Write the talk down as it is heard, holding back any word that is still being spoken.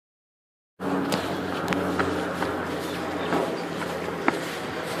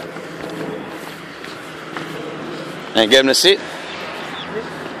And get him to sit.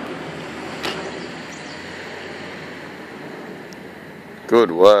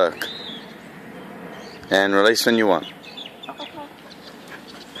 Good work. And release when you want.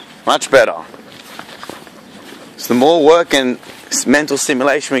 Much better. So the more work and mental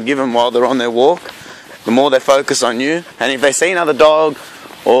stimulation we give them while they're on their walk, the more they focus on you. And if they see another dog,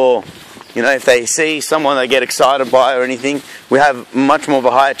 or you know, if they see someone they get excited by or anything, we have much more of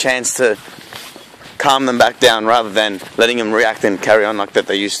a higher chance to calm them back down rather than letting them react and carry on like that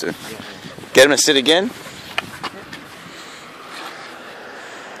they used to. Get them to sit again.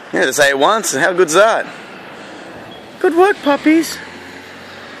 Yeah, to say it once, and how good's that? Good work, puppies.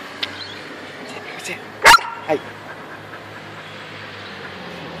 Hey.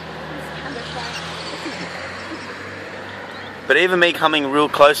 But even me coming real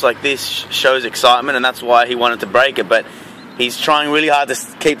close like this shows excitement, and that's why he wanted to break it. But he's trying really hard to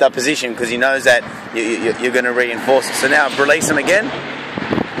keep that position because he knows that you're going to reinforce it. So now release him again.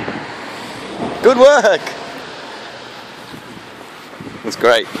 Good work. That's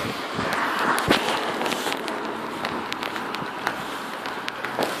great.